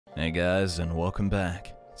Hey guys, and welcome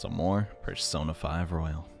back to more Persona 5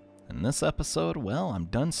 Royal. In this episode, well, I'm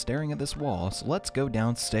done staring at this wall, so let's go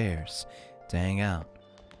downstairs to hang out.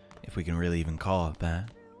 If we can really even call it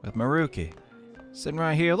that. With Maruki. Sitting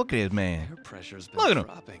right here, look at his man. Your pressure's been Look at him.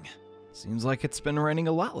 dropping. Seems like it's been raining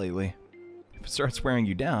a lot lately. If it starts wearing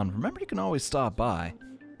you down, remember you can always stop by.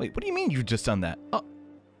 Wait, what do you mean you've just done that? Oh,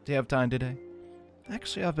 do you have time today?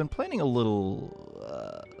 Actually, I've been planning a little,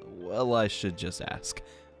 well, I should just ask.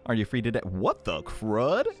 Are you free today? What the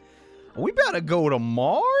crud? We better go to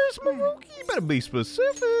Mars, Maruki? You better be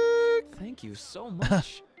specific. Thank you so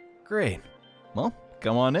much. Great. Well,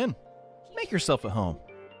 come on in. Make yourself at home.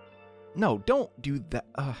 No, don't do that.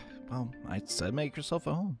 Well, I said make yourself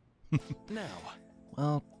at home. Now.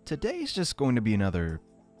 Well, today's just going to be another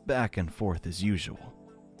back and forth as usual.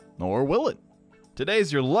 Or will it?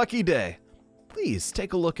 Today's your lucky day. Please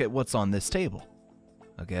take a look at what's on this table.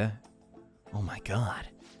 Okay? Oh my god.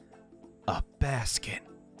 A basket.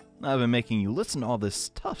 I've been making you listen to all this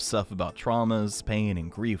tough stuff about traumas, pain,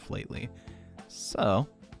 and grief lately. So,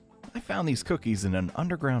 I found these cookies in an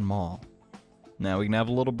underground mall. Now we can have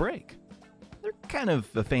a little break. They're kind of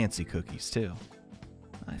fancy cookies, too.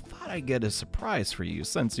 I thought I'd get a surprise for you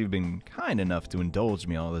since you've been kind enough to indulge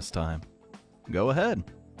me all this time. Go ahead.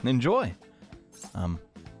 Enjoy.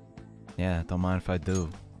 Yeah, don't mind if I do.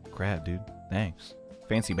 Crap, dude. Thanks.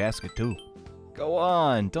 Fancy basket, too. Go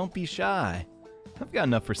on, don't be shy. I've got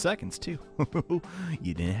enough for seconds, too.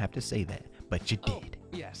 You didn't have to say that, but you did.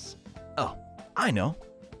 Oh, yes. Oh, I know.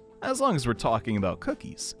 As long as we're talking about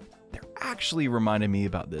cookies, they're actually reminding me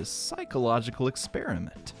about this psychological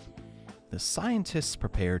experiment. The scientists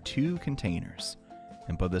prepare 2 containers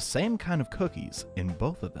and put the same kind of cookies in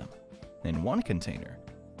both of them. In one container,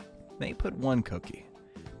 they put 1 cookie,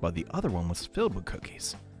 while the other one was filled with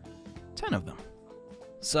cookies. 10 of them.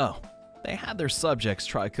 So, they had their subjects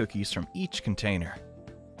try cookies from each container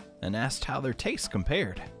and asked how their tastes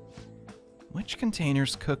compared. Which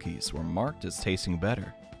container's cookies were marked as tasting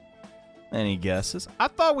better? Any guesses? I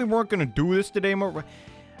thought we weren't going to do this today.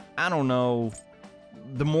 I don't know.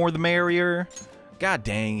 The more the merrier. God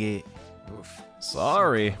dang it. Oof.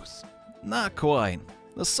 Sorry. So close. Not quite.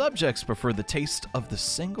 The subjects prefer the taste of the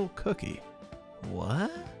single cookie.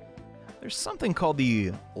 What? There's something called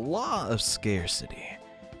the law of scarcity.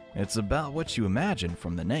 It's about what you imagine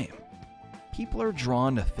from the name. People are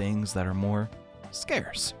drawn to things that are more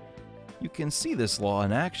scarce. You can see this law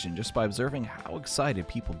in action just by observing how excited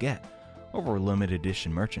people get over limited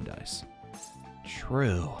edition merchandise.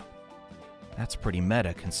 True. That's pretty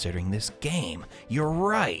meta considering this game. You're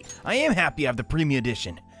right. I am happy I have the premium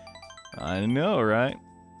edition. I know, right?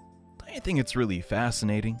 Don't you think it's really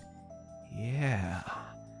fascinating? Yeah.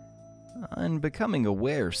 In becoming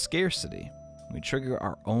aware of scarcity, we trigger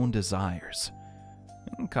our own desires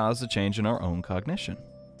and cause a change in our own cognition.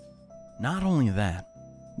 Not only that,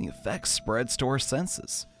 the effect spreads to our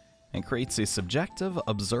senses and creates a subjective,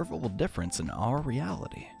 observable difference in our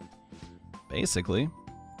reality. Basically,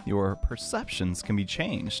 your perceptions can be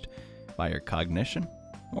changed by your cognition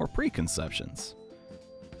or preconceptions.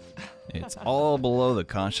 It's all below the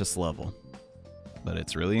conscious level, but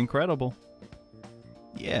it's really incredible.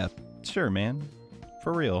 Yeah, sure, man.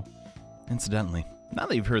 For real. Incidentally, now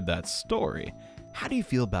that you've heard that story, how do you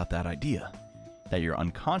feel about that idea? That your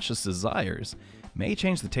unconscious desires may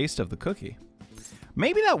change the taste of the cookie?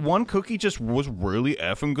 Maybe that one cookie just was really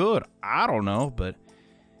effing good. I don't know, but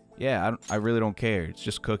yeah, I really don't care. It's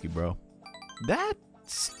just cookie, bro.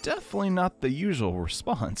 That's definitely not the usual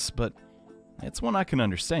response, but it's one I can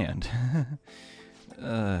understand.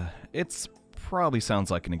 It's probably sounds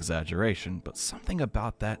like an exaggeration, but something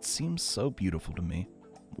about that seems so beautiful to me.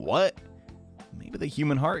 What? Maybe the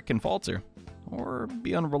human heart can falter, or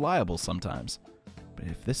be unreliable sometimes. But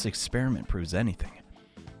if this experiment proves anything,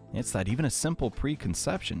 it's that even a simple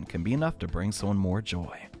preconception can be enough to bring someone more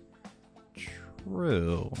joy.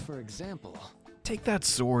 True. For example, Take that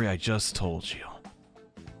story I just told you.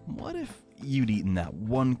 What if you'd eaten that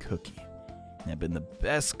one cookie and had been the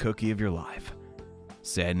best cookie of your life?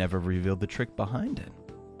 Say I never revealed the trick behind it.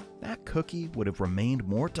 That cookie would have remained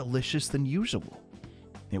more delicious than usual.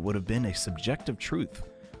 It would have been a subjective truth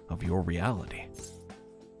of your reality.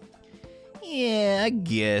 Yeah, I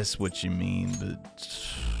guess what you mean, but...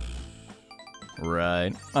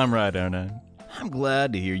 Right. I'm right, aren't I? I'm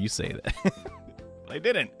glad to hear you say that. I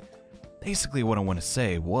didn't. Basically, what I want to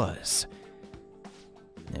say was,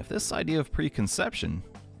 if this idea of preconception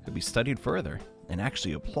could be studied further and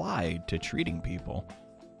actually applied to treating people,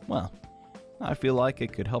 well, I feel like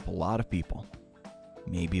it could help a lot of people.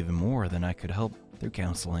 Maybe even more than I could help through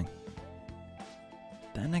counseling.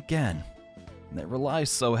 Then again, that relies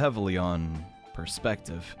so heavily on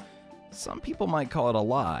perspective. Some people might call it a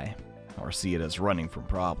lie, or see it as running from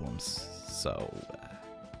problems. So,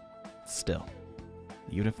 still,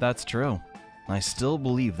 even if that's true, I still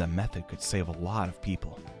believe that method could save a lot of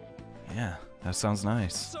people. Yeah, that sounds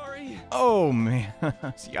nice. Sorry. Oh man,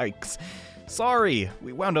 yikes. Sorry,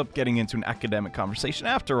 we wound up getting into an academic conversation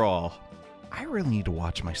after all. I really need to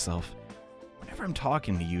watch myself. Whenever I'm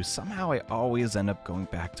talking to you, somehow I always end up going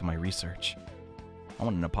back to my research. I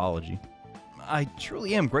want an apology. I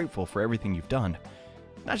truly am grateful for everything you've done.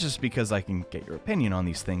 Not just because I can get your opinion on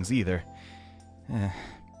these things either.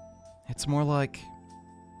 It's more like...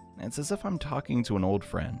 it's as if I'm talking to an old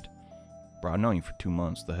friend. Bro, I've known you for 2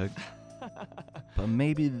 months, the heck? But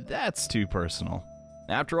maybe that's too personal.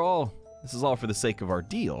 After all, this is all for the sake of our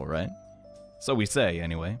deal, right? So we say,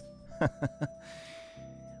 anyway.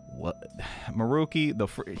 What?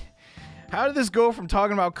 Maruki, how did this go from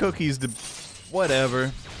talking about cookies to...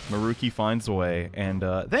 whatever. Maruki finds a way, and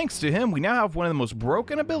thanks to him, we now have one of the most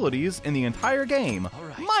broken abilities in the entire game.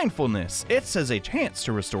 Right. Mindfulness. It says a chance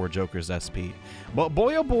to restore Joker's SP. But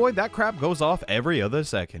boy oh boy, that crap goes off every other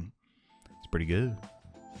second. It's pretty good.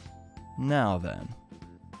 Now then,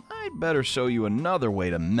 I'd better show you another way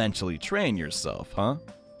to mentally train yourself, huh?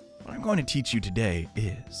 What I'm going to teach you today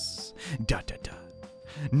is... ...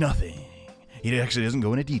 nothing. It actually doesn't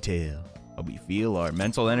go into detail. But we feel our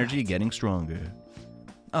mental energy getting stronger.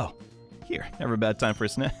 Oh, here, never a bad time for a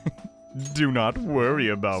snack. Do not worry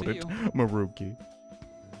about See it, you. Maruki.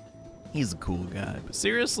 He's a cool guy, but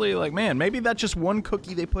seriously, like, man, maybe that just one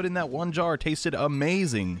cookie they put in that one jar tasted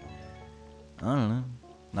amazing. I don't know.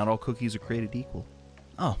 Not all cookies are created equal.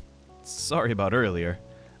 Oh, sorry about earlier.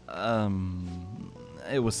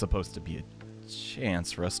 It was supposed to be a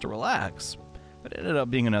chance for us to relax, but it ended up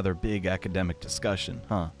being another big academic discussion,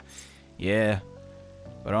 huh? Yeah,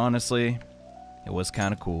 but honestly, it was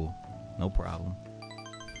kind of cool. No problem.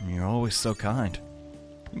 You're always so kind.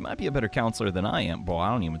 You might be a better counselor than I am. Boy, I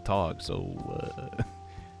don't even talk, so,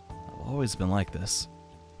 I've always been like this.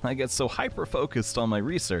 I get so hyper-focused on my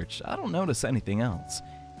research, I don't notice anything else.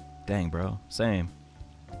 Dang, bro, same.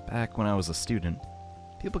 Back when I was a student,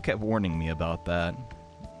 people kept warning me about that.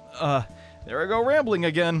 There I go rambling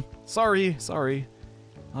again. Sorry.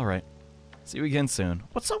 Alright, see you again soon.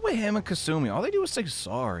 What's up with him and Kasumi? All they do is say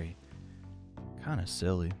sorry. Kinda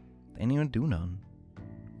silly. They ain't even do nothing.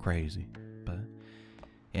 Crazy. But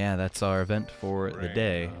yeah, that's our event for the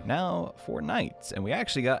day. Now for nights, and we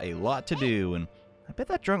actually got a lot to do, and I bet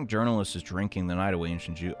that drunk journalist is drinking the night away in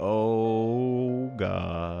Shinju. Oh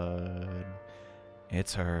god.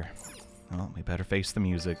 It's her. Well, we better face the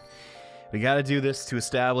music. We gotta do this to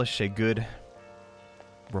establish a good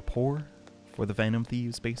rapport for the Venom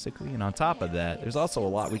Thieves, basically. And on top of that, there's also a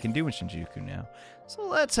lot we can do in Shinjuku now. So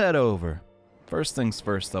let's head over. First things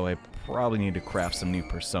first, though, I probably need to craft some new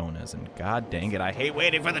personas. And god dang it, I hate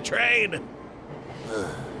waiting for the train!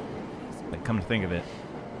 Like, come to think of it,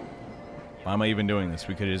 why am I even doing this?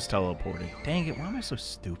 We could have just teleported. Dang it, why am I so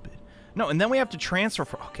stupid? No, and then we have to transfer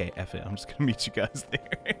for... Okay, F it, I'm just gonna meet you guys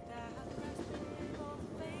there.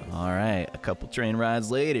 Alright, a couple train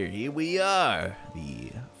rides later, here we are.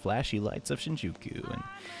 The flashy lights of Shinjuku. And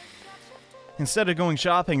instead of going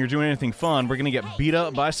shopping or doing anything fun, we're gonna get beat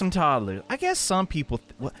up by some toddlers. I guess some people...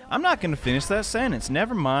 well, I'm not gonna finish that sentence.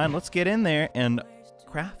 Never mind, let's get in there and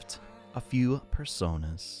craft a few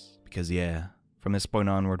personas. Because yeah, from this point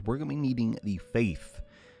onward, we're gonna be needing the faith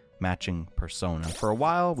matching persona. For a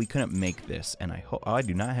while, we couldn't make this, and I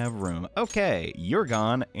do not have room. Okay, you're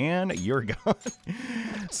gone, and you're gone.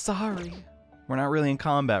 Sorry. We're not really in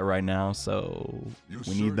combat right now, so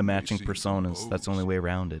we need the matching personas. That's the only way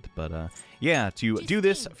around it. But yeah, to do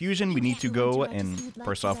this fusion, we need to go and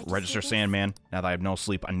first off register Sandman. Now that I have no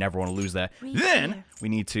sleep, I never want to lose that. Then we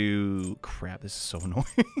need to... crap, this is so annoying.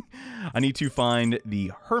 I need to find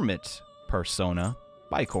the Hermit persona,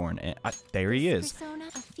 Bicorn, and there he is.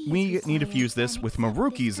 We need to fuse this with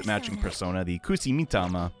Maruki's matching persona, the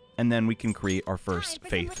Kusimitama, and then we can create our first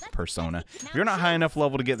Faith persona. If you're not high enough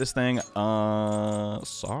level to get this thing,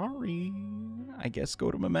 sorry. I guess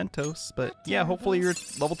go to Mementos, but yeah, hopefully you're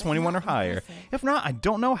level 21 or higher. If not, I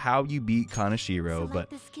don't know how you beat Kaneshiro,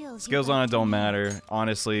 but skills on it don't matter.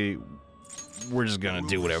 Honestly, we're just gonna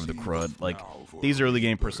do whatever the crud. Like, these early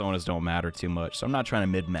game personas don't matter too much, so I'm not trying to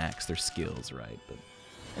mid-max their skills, right? But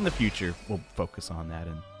in the future, we'll focus on that,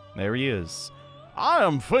 and there he is. I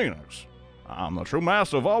am Phoenix. I'm the true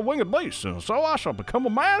master of all winged beasts, and so I shall become a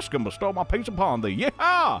mask and bestow my peace upon thee.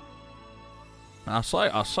 Yeah! I say,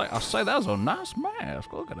 that's a nice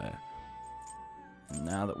mask. Look at that.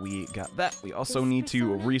 Now that we got that, we also need to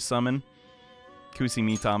resummon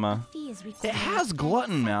Kusimitama. It has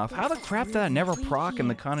glutton mouth. How the crap did I never proc in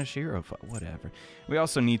the Kaneshiro? Whatever. We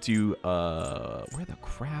also need to, where the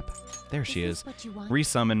crap? There she is.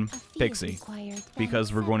 Resummon Pixie.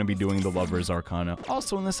 Because we're going to be doing the Lover's Arcana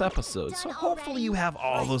also in this episode. So hopefully you have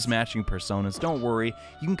all those matching personas. Don't worry.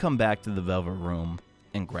 You can come back to the Velvet Room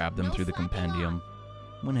and grab them through the compendium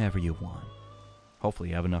whenever you want. Hopefully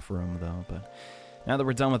you have enough room, though. But now that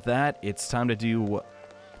we're done with that, it's time to do...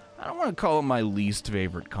 I don't want to call it my least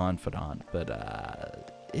favorite confidant,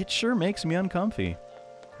 but it sure makes me uncomfy.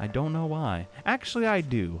 I don't know why. Actually, I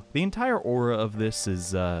do. The entire aura of this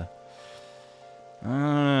is,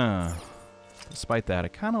 despite that, I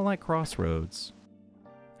kind of like Crossroads.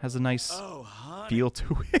 Has a nice feel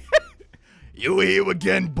to it. You here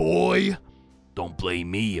again, boy? Don't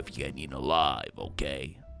blame me if you get eaten alive,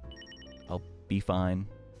 okay? I'll be fine.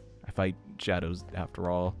 I fight shadows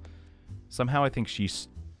after all. Somehow I think she's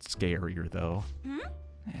scarier, though.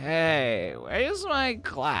 Hey, where's my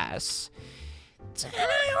glass? Did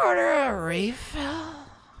I order a refill?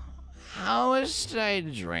 How much did I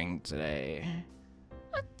drink today?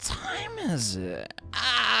 What time is it?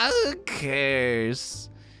 Who cares?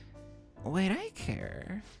 Wait, I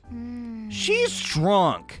care. She's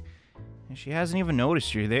drunk! And she hasn't even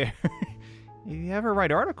noticed you're there. If you ever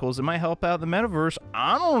write articles, it might help out the metaverse.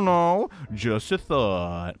 I don't know. Just a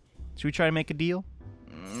thought. Should we try to make a deal?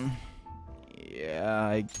 Yeah,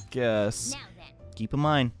 I guess. Keep in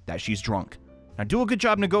mind that she's drunk. Now do a good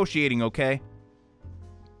job negotiating, okay?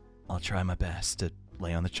 I'll try my best to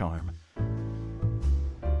lay on the charm.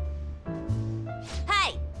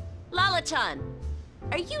 Hey, Lala-chan,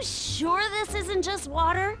 are you sure this isn't just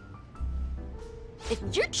water? If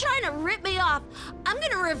you're trying to rip me off, I'm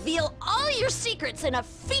gonna reveal all your secrets in a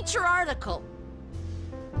feature article.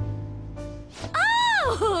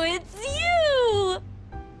 Oh, it's you!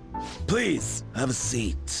 Please, have a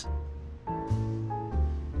seat.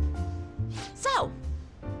 So,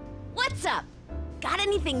 what's up? Got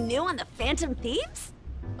anything new on the Phantom Thieves?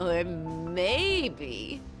 Or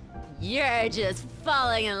maybe you're just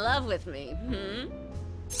falling in love with me,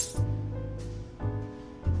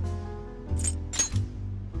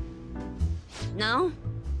 No?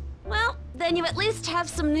 Well, then you at least have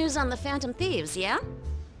some news on the Phantom Thieves, yeah?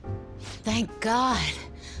 Thank God.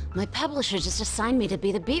 My publisher just assigned me to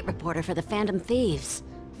be the beat reporter for the Phantom Thieves.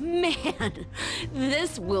 Man,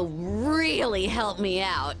 this will really help me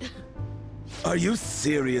out. Are you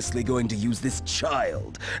seriously going to use this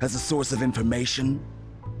child as a source of information?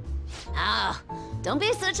 Ah, don't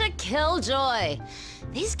be such a killjoy.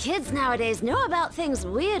 These kids nowadays know about things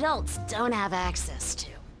we adults don't have access to.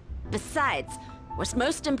 Besides, what's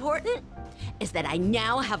most important is that I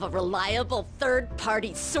now have a reliable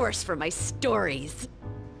third-party source for my stories.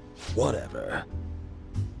 Whatever.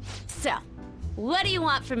 So, what do you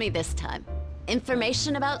want from me this time?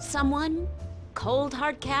 Information about someone? Cold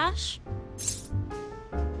hard cash?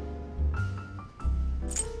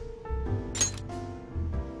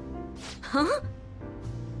 Huh?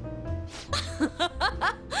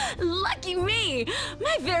 Lucky me!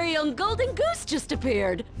 My very own golden goose just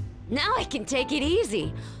appeared. Now I can take it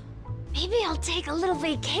easy. Maybe I'll take a little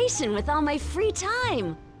vacation with all my free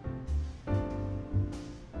time.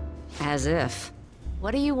 As if.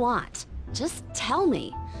 What do you want? Just tell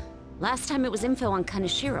me. Last time it was info on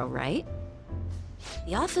Kaneshiro, right?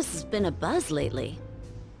 The office has been a buzz lately.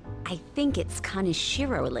 I think it's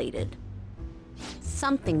Kaneshiro related.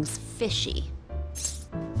 Something's fishy.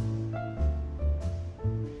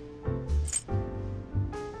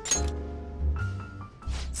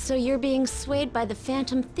 So you're being swayed by the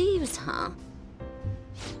Phantom Thieves, huh?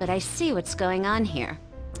 But I see what's going on here.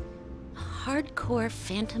 A hardcore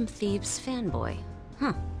Phantom Thieves fanboy,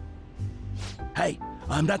 huh? Hey,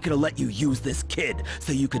 I'm not gonna let you use this kid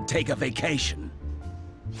so you can take a vacation.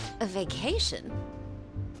 A vacation?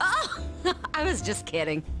 Oh, I was just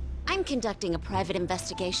kidding. I'm conducting a private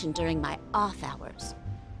investigation during my off hours.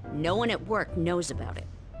 No one at work knows about it.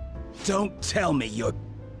 Don't tell me you're...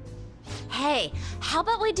 Hey, how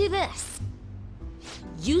about we do this?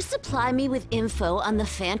 You supply me with info on the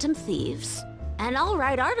Phantom Thieves, and I'll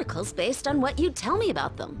write articles based on what you tell me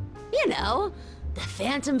about them. You know, the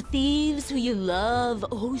Phantom Thieves who you love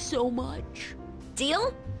oh so much.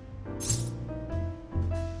 Deal?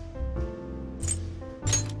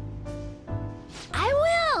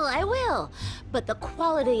 I will. But the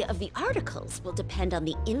quality of the articles will depend on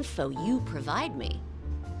the info you provide me.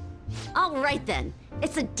 All right then,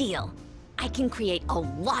 it's a deal. I can create a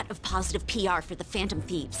lot of positive PR for the Phantom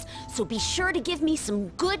Thieves, so be sure to give me some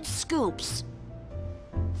good scoops.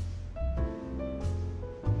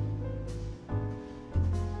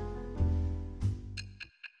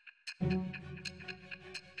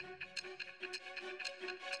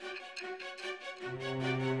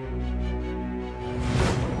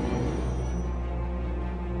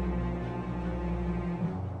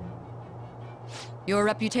 Your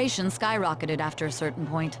reputation skyrocketed after a certain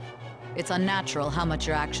point. It's unnatural how much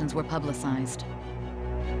your actions were publicized.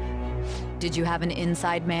 Did you have an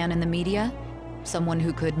inside man in the media? Someone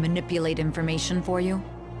who could manipulate information for you?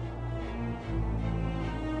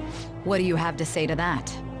 What do you have to say to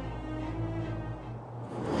that?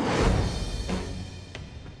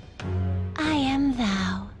 I am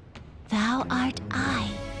thou. Thou art I.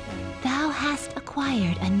 Thou hast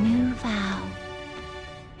acquired a new vow.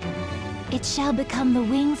 It shall become the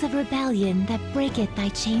wings of rebellion that breaketh thy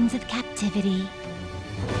chains of captivity.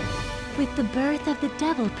 With the birth of the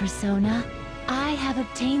devil persona, I have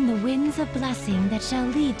obtained the winds of blessing that shall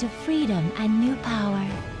lead to freedom and new power.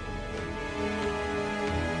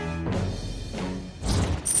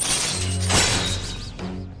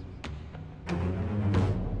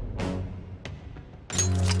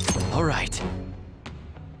 All right.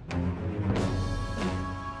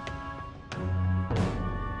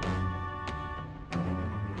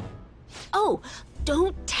 Oh,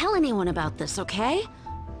 don't tell anyone about this, okay?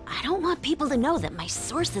 I don't want people to know that my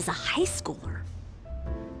source is a high schooler.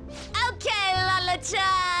 Okay,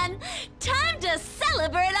 Lala-chan! Time to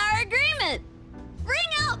celebrate our agreement! Bring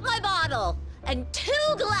out my bottle! And 2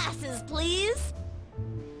 glasses, please!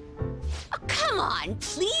 Oh, come on,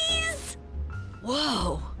 please!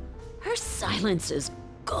 Whoa, her silence is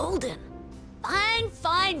golden. Fine,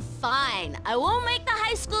 fine, fine. I won't make the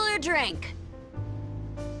high schooler drink.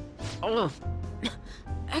 Oh,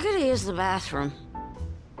 I gotta use the bathroom.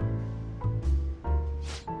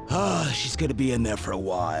 She's gonna be in there for a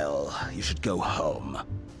while. You should go home.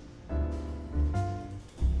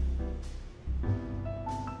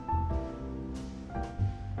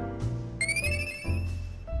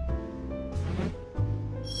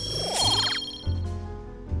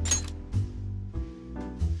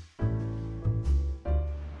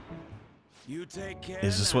 You take care.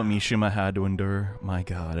 Is this what Mishima had to endure? My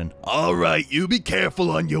god, and Alright, you be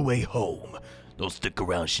careful on your way home. Don't stick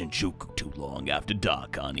around Shinjuku too long after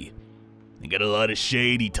dark, honey. They got a lot of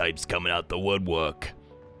shady types coming out the woodwork.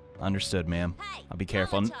 understood, ma'am. Hey, I'll be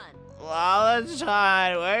careful. Lala-chan.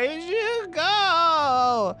 Lala-chan, where did you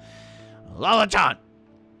go? Lala-chan,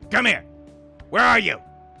 come here. Where are you?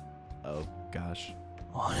 Oh, gosh.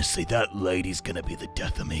 Honestly, that lady's gonna be the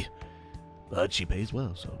death of me. But she pays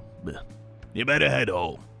well, so you better head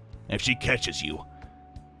home. If she catches you,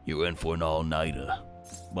 you're in for an all-nighter.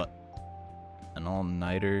 What? An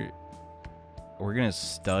all-nighter? We're gonna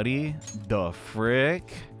study? The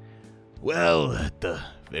frick? Well, at the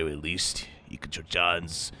very least,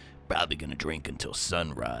 Ikucho-chan's probably gonna drink until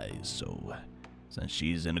sunrise, so since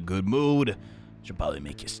she's in a good mood, she'll probably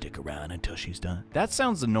make you stick around until she's done. That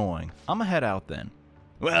sounds annoying. I'ma head out then.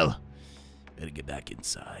 Well, better get back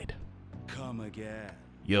inside. Come again.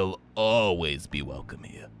 You'll always be welcome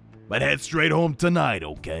here. But head straight home tonight,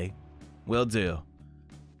 okay? Will do.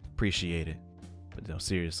 Appreciate it. But no,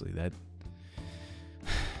 seriously, that...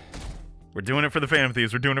 We're doing it for the Phantom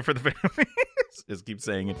Thieves. We're doing it for the Phantom Thieves. Just keep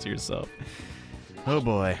saying it to yourself. Oh,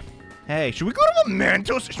 boy. Hey, should we go to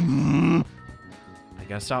Mementos? I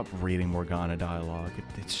gotta stop reading Morgana dialogue.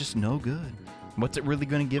 It's just no good. What's it really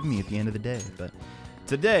gonna give me at the end of the day? But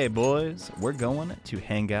today, boys, we're going to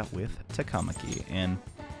hang out with Takamaki, and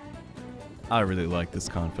I really like this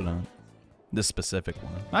confidant. This specific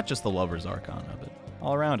one. Not just the Lover's Arcana, but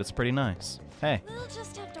all around it's pretty nice. Hey, We'll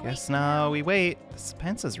just have to guess wait. now we wait.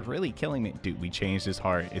 Spence is really killing me. Dude, we changed his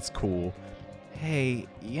heart. It's cool. Hey,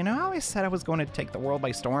 you know how I said I was going to take the world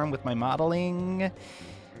by storm with my modeling?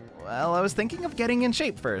 Well, I was thinking of getting in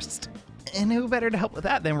shape first. And who better to help with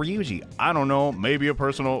that than Ryuji? I don't know, maybe a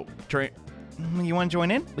personal train. You want to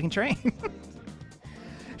join in? We can train.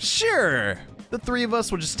 Sure. The 3 of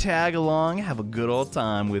us will just tag along, have a good old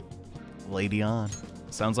time with Lady On.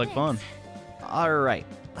 Sounds like fun. All right,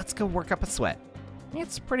 let's go work up a sweat.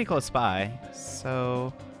 It's pretty close by,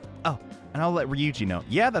 so... Oh, and I'll let Ryuji know.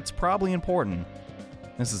 Yeah, that's probably important.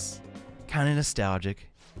 This is kind of nostalgic.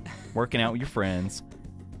 Working out with your friends.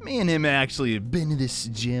 Me and him actually have been to this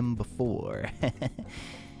gym before.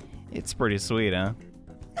 It's pretty sweet, huh?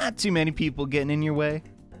 Not too many people getting in your way.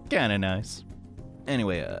 Kinda nice.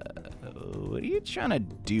 Anyway, what are you trying to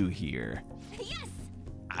do here? Yes!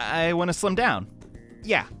 I want to slim down.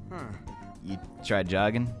 Yeah. You tried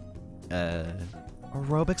jogging?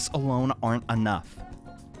 Aerobics alone aren't enough.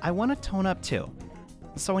 I want to tone up too.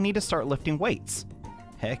 So I need to start lifting weights.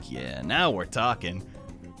 Heck yeah, now we're talking.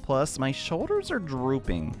 Plus, my shoulders are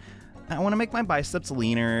drooping. I want to make my biceps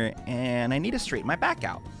leaner, and I need to straighten my back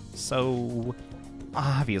out. So,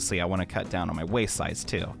 obviously, I want to cut down on my waist size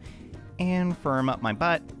too. And firm up my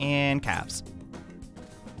butt and calves.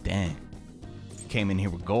 Dang. Came in here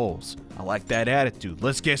with goals. I like that attitude.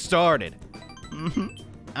 Let's get started.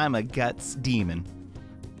 I'm a guts demon.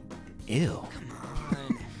 Ew.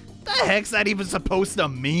 The heck's that even supposed to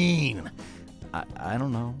mean? I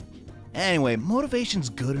don't know. Anyway,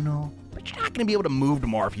 motivation's good and all, but you're not gonna be able to move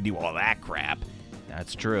tomorrow if you do all that crap.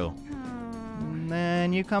 That's true.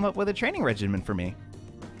 Then you come up with a training regimen for me.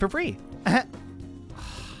 For free.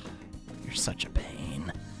 You're such a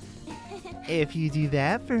pain. If you do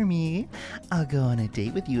that for me, I'll go on a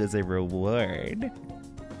date with you as a reward.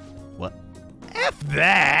 What? F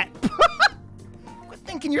that! Quit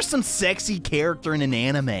thinking you're some sexy character in an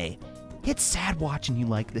anime. It's sad watching you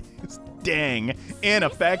like this. Dang,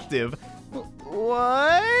 ineffective.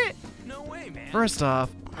 What? No way, man. First off,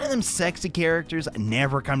 one of them sexy characters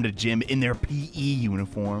never come to gym in their PE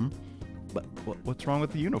uniform. But what's wrong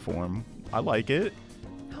with the uniform? I like it.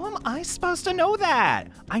 How am I supposed to know that?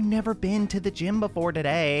 I've never been to the gym before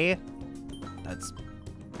today. That's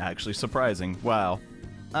actually surprising. Wow.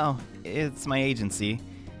 Oh, it's my agency.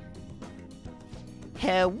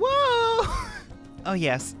 Hello! Oh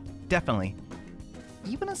yes, definitely.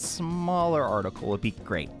 Even a smaller article would be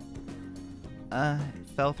great.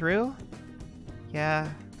 Fell through? Yeah.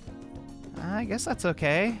 I guess that's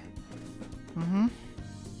okay.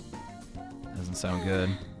 Doesn't sound good.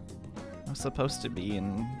 I was supposed to be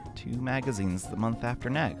in 2 magazines the month after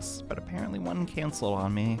next, but apparently one canceled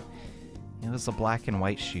on me. It was a black and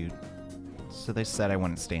white shoot, so they said I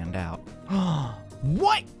wouldn't stand out.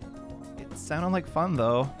 What? It sounded like fun,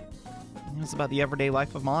 though. It was about the everyday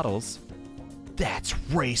life of models. That's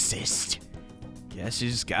racist. Guess you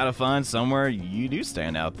just gotta find somewhere you do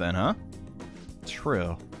stand out then, huh?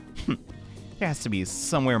 True. There has to be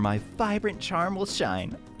somewhere my vibrant charm will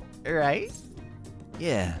shine, right?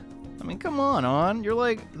 Yeah. I mean, come on, you're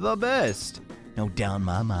like the best. No doubt in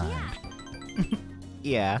my mind.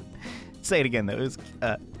 Yeah. Say it again, though. It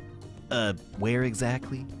was, where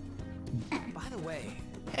exactly? By the way,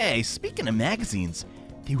 Hey, speaking of magazines,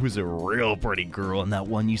 there was a real pretty girl in that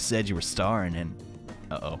one you said you were starring in.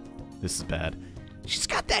 Uh-oh, this is bad. She's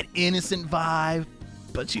got that innocent vibe,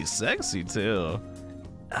 but she's sexy, too.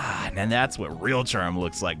 And that's what real charm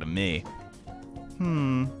looks like to me.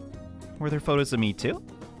 Were there photos of me, too?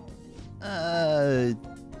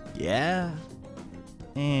 Yeah.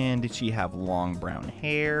 And did she have long brown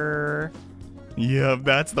hair? Yeah,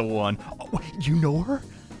 that's the one. Oh, you know her?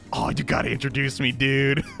 Oh, you gotta introduce me,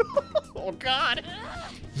 dude. Oh, God.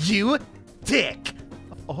 You dick.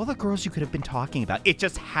 Of all the girls you could have been talking about, it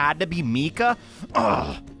just had to be Mika?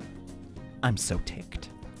 Ugh. I'm so ticked.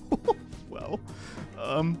 Well,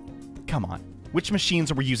 come on. Which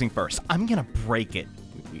machines are we using first? I'm gonna break it.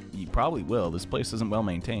 You probably will. This place isn't well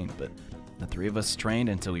maintained, but the 3 of us trained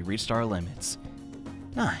until we reached our limits.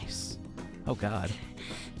 Nice. Oh, God.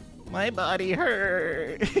 My body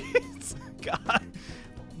hurts. God.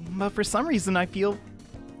 But for some reason, I feel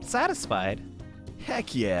satisfied.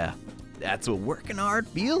 Heck yeah. That's what working hard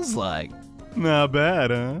feels like. Not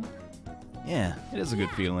bad, huh? Yeah, it is a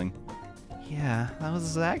good feeling. Yeah, that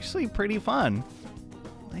was actually pretty fun.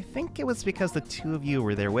 I think it was because the 2 of you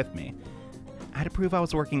were there with me. I had to prove I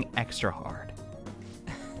was working extra hard.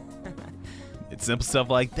 It's simple stuff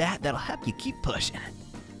like that that'll help you keep pushing.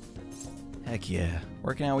 Heck yeah,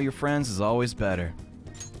 working out with your friends is always better.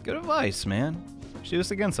 Good advice, man. Should do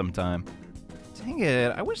this again sometime. Dang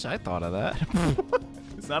it, I wish I thought of that.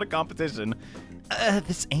 It's not a competition.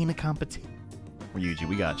 This ain't a competition. Ryuji,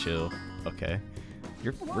 we got chill. Okay.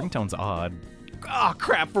 Your ringtone's odd. Oh,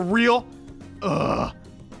 crap, for real? Ugh.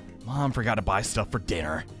 Mom forgot to buy stuff for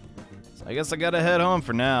dinner. So I guess I gotta head home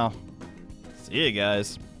for now. See you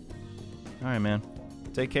guys. Alright, man.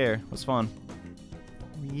 Take care. It was fun.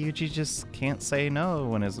 Ryuji just can't say no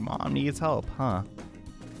when his mom needs help, huh?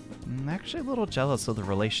 I'm actually a little jealous of the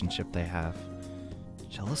relationship they have.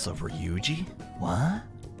 Jealous of Ryuji? What?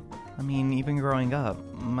 I mean, even growing up,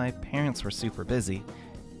 my parents were super busy.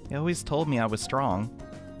 They always told me I was strong,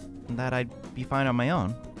 and that I'd be fine on my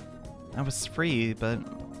own. I was free, but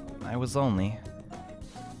I was lonely.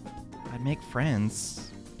 I'd make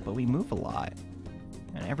friends, but we move a lot.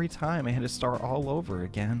 And every time I had to start all over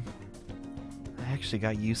again. I actually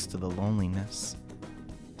got used to the loneliness.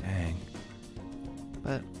 Dang.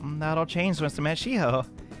 But that all changed once I met Shiho.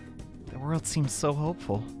 The world seems so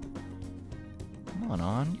hopeful. Come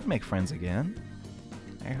on, you can make friends again.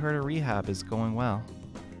 I heard her rehab is going well.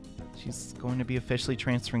 She's going to be officially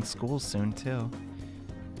transferring schools soon, too.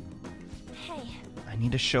 Hey. I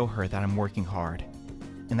need to show her that I'm working hard,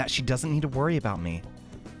 and that she doesn't need to worry about me.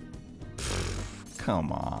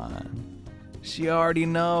 Come on. She already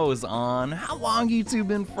knows, On. How long you 2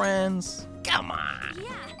 been friends? Come on.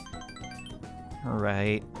 Yeah.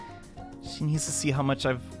 Right. She needs to see how much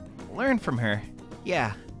I've learned from her.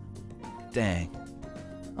 Yeah. Dang.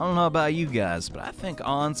 I don't know about you guys, but I think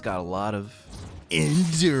Ann's got a lot of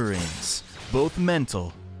endurance. Both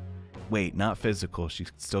mental. Wait, not physical. She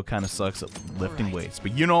still kind of sucks at lifting weights.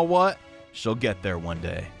 But you know what? She'll get there one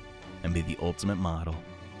day and be the ultimate model.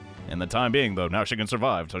 In the time being, though, now she can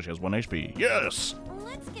survive until she has 1 HP. Yes!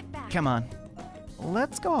 Let's get back. Come on.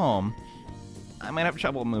 Let's go home. I might have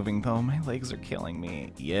trouble moving, though. My legs are killing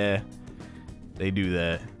me. Yeah, they do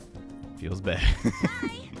that. Feels bad.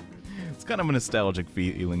 It's kind of a nostalgic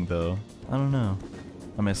feeling, though. I don't know.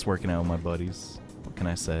 I miss working out with my buddies. What can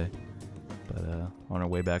I say? But, on our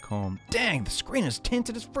way back home... Dang, the screen is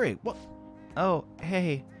tinted as frick. What? Oh,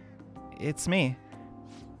 hey. It's me.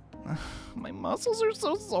 My muscles are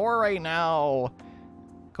so sore right now.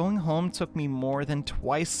 Going home took me more than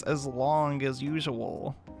twice as long as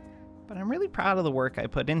usual. But I'm really proud of the work I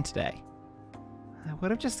put in today. I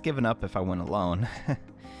would have just given up if I went alone.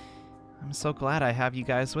 I'm so glad I have you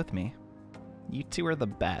guys with me. You two are the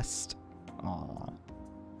best. Aw.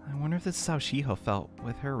 I wonder if this is how Shiho felt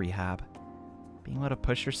with her rehab. Being able to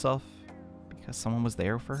push herself because someone was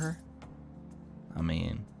there for her? I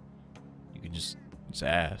mean, you could just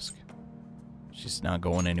ask. She's not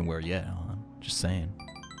going anywhere yet, huh? Just saying.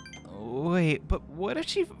 Wait, but what if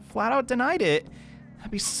she flat out denied it?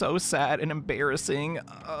 That'd be so sad and embarrassing.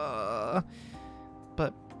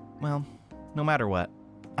 But, well, no matter what,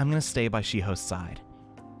 I'm gonna stay by Shiho's side.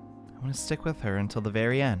 I'm gonna stick with her until the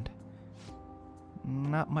very end.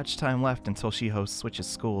 Not much time left until Shiho switches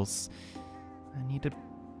schools. I need to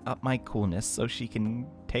up my coolness so she can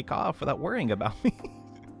take off without worrying about me.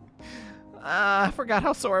 I forgot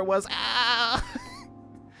how sore I was. Ah!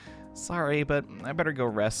 Sorry, but I better go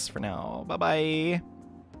rest for now. Bye-bye.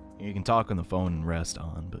 You can talk on the phone and rest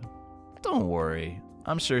on, but don't worry.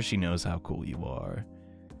 I'm sure she knows how cool you are.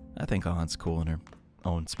 I think Ann's cool in her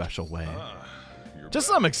own special way. To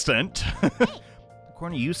some extent.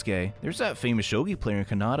 According to Yusuke, there's that famous shogi player in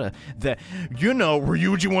Kanata that, you know,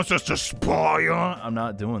 Ryuji wants us to spy on. I'm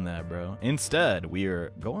not doing that, bro. Instead, we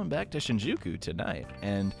are going back to Shinjuku tonight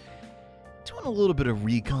and doing a little bit of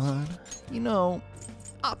recon. You know,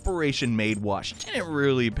 Operation Maid Wash didn't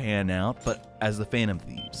really pan out, but as the Phantom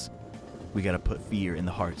Thieves, we gotta put fear in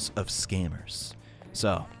the hearts of scammers.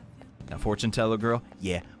 So, that fortune teller girl,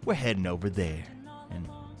 yeah, we're heading over there. And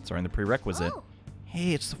starting the prerequisite. Oh.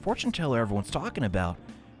 Hey, it's the fortune teller everyone's talking about.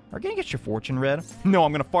 Are you gonna get your fortune read? No,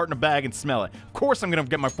 I'm gonna fart in a bag and smell it. Of course I'm gonna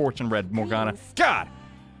get my fortune read, Morgana. God!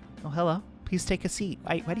 Oh, hello. Please take a seat.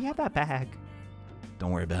 Why do you have that bag?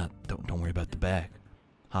 Don't worry about the bag.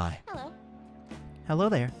 Hi. Hello. Hello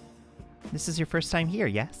there. This is your first time here,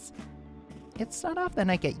 yes? It's not often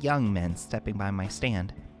I get young men stepping by my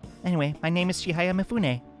stand. Anyway, my name is Chihaya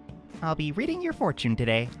Mifune. I'll be reading your fortune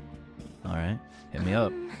today. Alright, hit me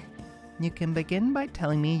up. You can begin by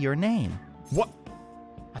telling me your name. What?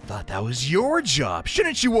 I thought that was your job.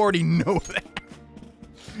 Shouldn't you already know that?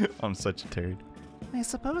 I'm such a turd. I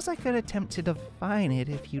suppose I could attempt to define it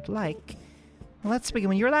if you'd like. Let's begin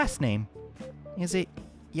with your last name. Is it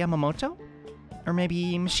Yamamoto? Or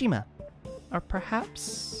maybe Mishima? Or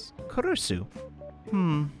perhaps Kurusu?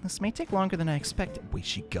 This may take longer than I expected. Wait,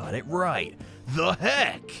 she got it right. The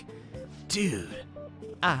heck? Dude.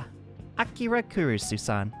 Ah, Akira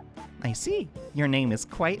Kurusu-san. I see. Your name is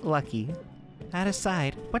quite lucky. That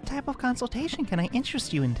aside, what type of consultation can I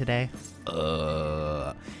interest you in today?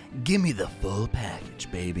 Give me the full package,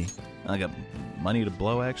 baby. I got money to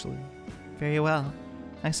blow, actually. Very well.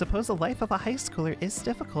 I suppose the life of a high schooler is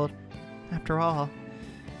difficult, after all.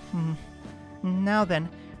 Now then,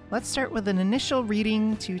 let's start with an initial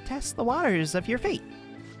reading to test the waters of your fate.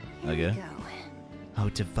 Okay. Oh,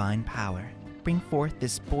 divine power, bring forth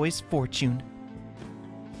this boy's fortune.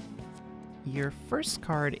 Your first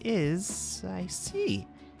card is... I see.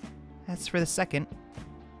 That's for the second.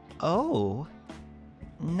 Oh.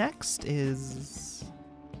 Next is...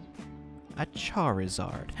 a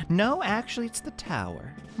Charizard. No, actually, it's the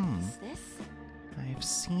Tower. What's this? I've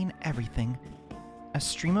seen everything. A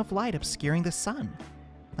stream of light obscuring the sun.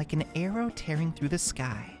 Like an arrow tearing through the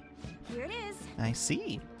sky. Here it is. I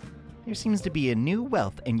see. There seems to be a new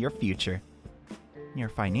wealth in your future. Your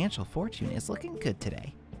financial fortune is looking good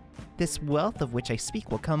today. This wealth of which I speak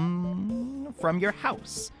will come from your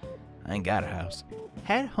house. I ain't got a house.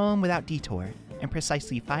 Head home without detour, and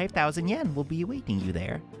precisely 5,000 yen will be awaiting you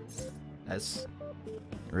there. That's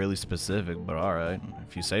really specific, but alright.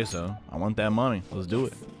 If you say so. I want that money. Let's do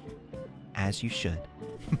it. As you should.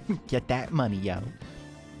 Get that money, yo.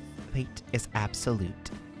 Fate is absolute.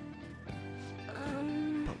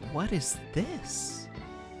 But what is this?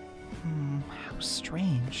 How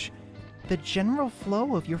strange. The general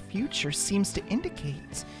flow of your future seems to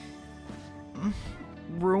indicate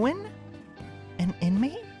ruin? An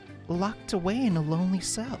inmate locked away in a lonely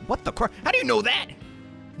cell. What the crap? How do you know that?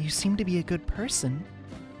 You seem to be a good person,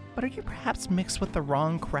 but are you perhaps mixed with the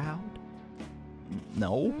wrong crowd?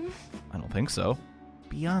 No, I don't think so.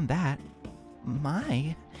 Beyond that,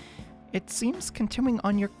 it seems continuing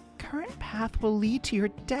on your current path will lead to your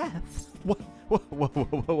death.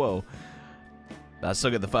 Whoa. I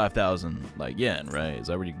still get the 5,000, yen, right? Is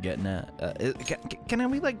that what you're getting at?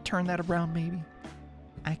 Can we, turn that around, maybe?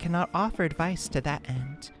 I cannot offer advice to that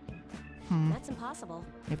end. That's impossible.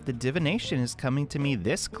 If the divination is coming to me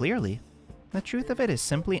this clearly, the truth of it is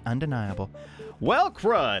simply undeniable. Well,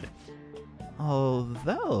 crud!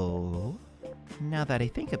 Although, now that I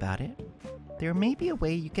think about it, there may be a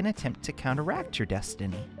way you can attempt to counteract your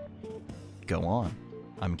destiny. Go on.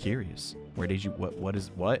 I'm curious. Where did you,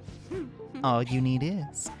 what? All you need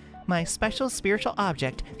is my special spiritual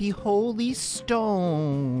object, the Holy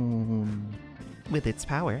Stone. With its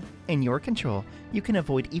power and your control, you can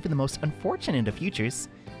avoid even the most unfortunate of futures.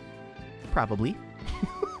 Probably.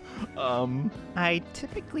 I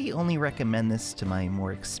typically only recommend this to my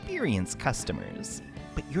more experienced customers,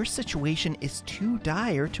 but your situation is too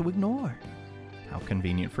dire to ignore. How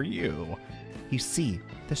convenient for you. You see,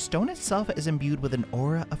 the stone itself is imbued with an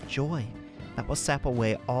aura of joy that will sap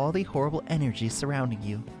away all the horrible energy surrounding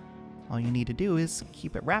you. All you need to do is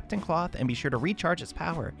keep it wrapped in cloth and be sure to recharge its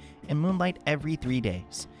power in moonlight every 3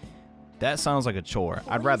 days. That sounds like a chore.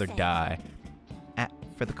 I'd rather die.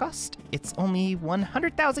 For the cost, it's only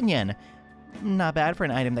 100,000 yen. Not bad for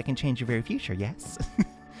an item that can change your very future, yes?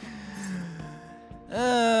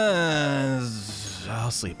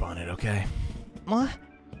 I'll sleep on it, okay? What?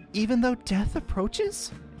 Even though death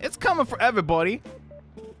approaches? It's coming for everybody.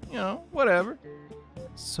 Whatever.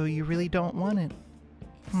 So you really don't want it?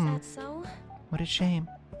 Is that so? What a shame.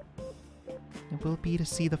 It will be to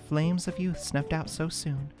see the flames of youth snuffed out so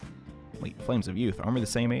soon. Wait, flames of youth? Aren't we the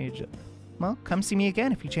same age? Well, come see me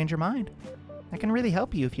again if you change your mind. I can really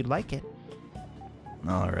help you if you'd like it.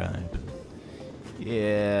 Alright.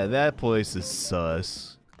 Yeah, that place is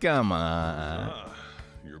sus. Come on.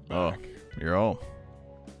 You're back. Oh, you're home.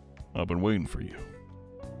 I've been waiting for you.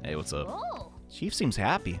 Hey, what's up? Oh. Chief seems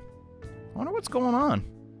happy. I wonder what's going on.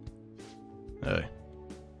 Hey,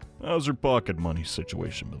 how's your pocket money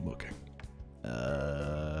situation been looking?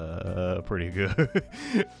 Pretty good.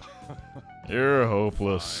 You're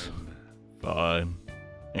hopeless. Fine.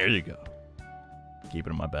 Here you go. Keep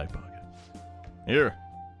it in my back pocket. Here.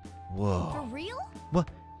 Whoa. For real? What?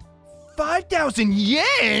 5,000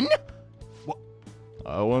 yen? What?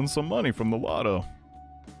 I won some money from the lotto.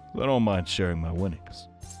 I don't mind sharing my winnings.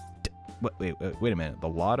 Wait a minute. The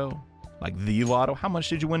lotto? Like the lotto? How much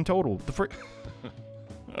did you win total?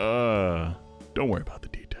 Don't worry about the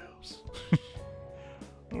details.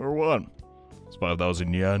 Or what? Is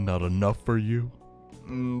 5,000 yen not enough for you?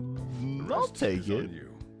 I'll take it.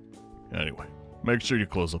 Anyway, make sure you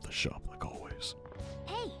close up the shop like always.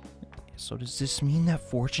 Hey. So does this mean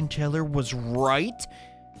that fortune teller was right?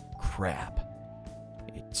 Crap.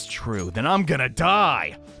 It's true. Then I'm gonna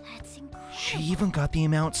die. That's incredible. She even got the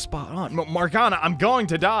amount spot on. Morgana, I'm going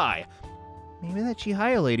to die. Maybe that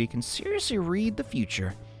Chihaya lady can seriously read the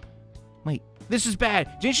future. Wait, this is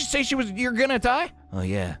bad. Didn't she say you're gonna die? Oh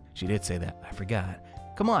yeah, she did say that. I forgot.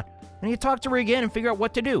 Come on, I need to talk to her again and figure out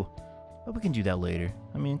what to do. But we can do that later.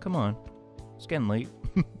 I mean, come on. It's getting late.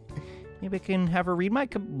 Maybe I can have her read my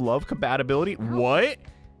love compatibility. What?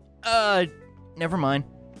 Never mind.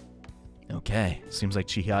 Okay, seems like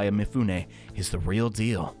Chihaya Mifune is the real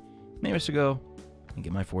deal. Maybe I should go and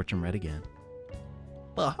get my fortune read again.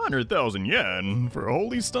 100,000 yen for a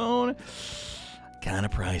holy stone? Kinda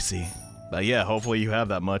pricey. But yeah, hopefully you have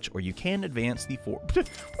that much, or you can advance the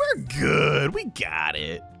We're good, we got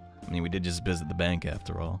it. I mean, we did just visit the bank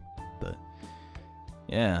after all. But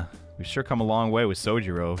yeah, we've sure come a long way with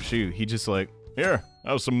Sojiro. Shoot, he just like, here,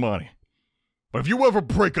 have some money. But if you ever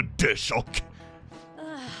break a dish,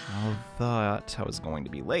 I thought I was going to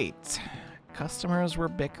be late. Customers were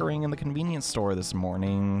bickering in the convenience store this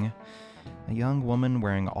morning. A young woman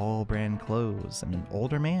wearing all brand clothes and an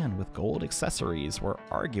older man with gold accessories were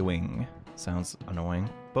arguing. Sounds annoying.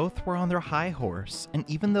 Both were on their high horse, and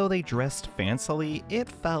even though they dressed fancily, it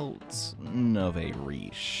felt nouveau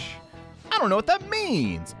riche. I don't know what that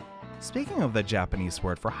means. Speaking of the Japanese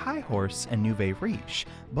word for high horse and nouveau riche,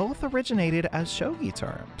 both originated as shogi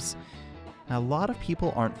terms. A lot of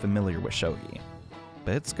people aren't familiar with shogi,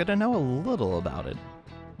 but it's good to know a little about it.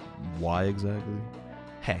 Why exactly?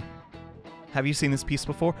 Hey, have you seen this piece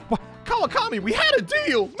before? What? Kawakami, we had a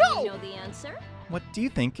deal! No! You know the answer? what do you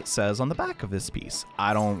think it says on the back of this piece?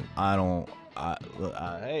 Hey,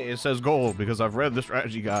 it says gold because I've read the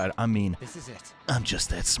strategy guide. I mean, This is it. I'm just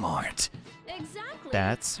that smart. Exactly.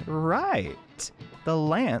 that's right. The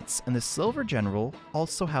lance and the silver general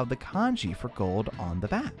also have the kanji for gold on the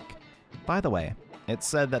back. By the way, it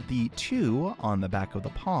said that the 2 on the back of the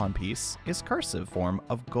pawn piece is cursive form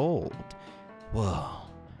of gold. Whoa.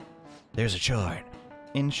 There's a chart.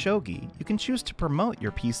 In shogi, you can choose to promote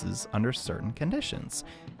your pieces under certain conditions.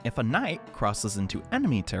 If a knight crosses into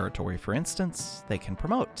enemy territory, for instance, they can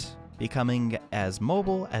promote, becoming as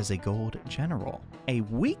mobile as a gold general. A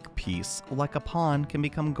weak piece, like a pawn, can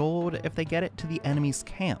become gold if they get it to the enemy's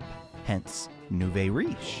camp, hence nouveau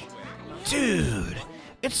riche. Dude,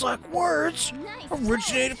 it's like words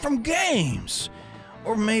originated from games.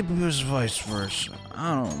 Or maybe it was vice versa.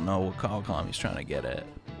 I don't know what Kawakami's trying to get at.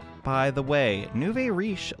 By the way, nouveau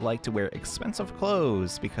riche like to wear expensive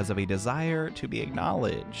clothes because of a desire to be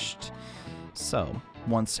acknowledged. So,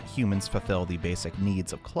 once humans fulfill the basic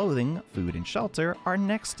needs of clothing, food, and shelter, our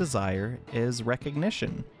next desire is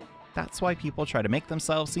recognition. That's why people try to make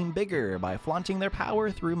themselves seem bigger by flaunting their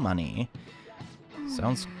power through money.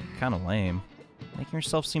 Sounds kind of lame. Making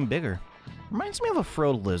yourself seem bigger. Reminds me of a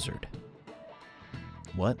frilled lizard.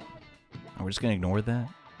 What? We're just gonna ignore that?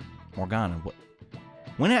 Morgana, what?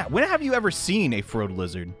 When have you ever seen a frilled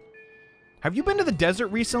lizard? Have you been to the desert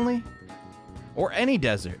recently? Or any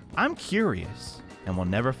desert? I'm curious. And we'll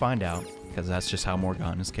never find out, because that's just how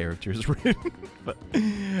Morgana's character is written. But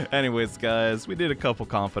anyways, guys, we did a couple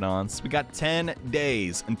confidants. We got 10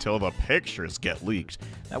 days until the pictures get leaked.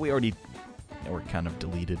 That we already were kind of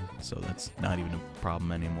deleted, so that's not even a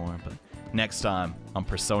problem anymore. But next time on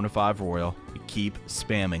Persona 5 Royal, we keep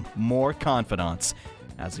spamming more confidants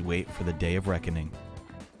as we wait for the day of reckoning.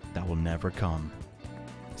 That will never come.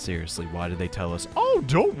 Seriously, why did they tell us, oh,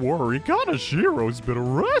 don't worry, Kanashiro's been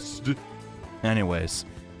arrested? Anyways,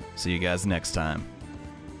 see you guys next time.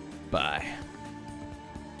 Bye.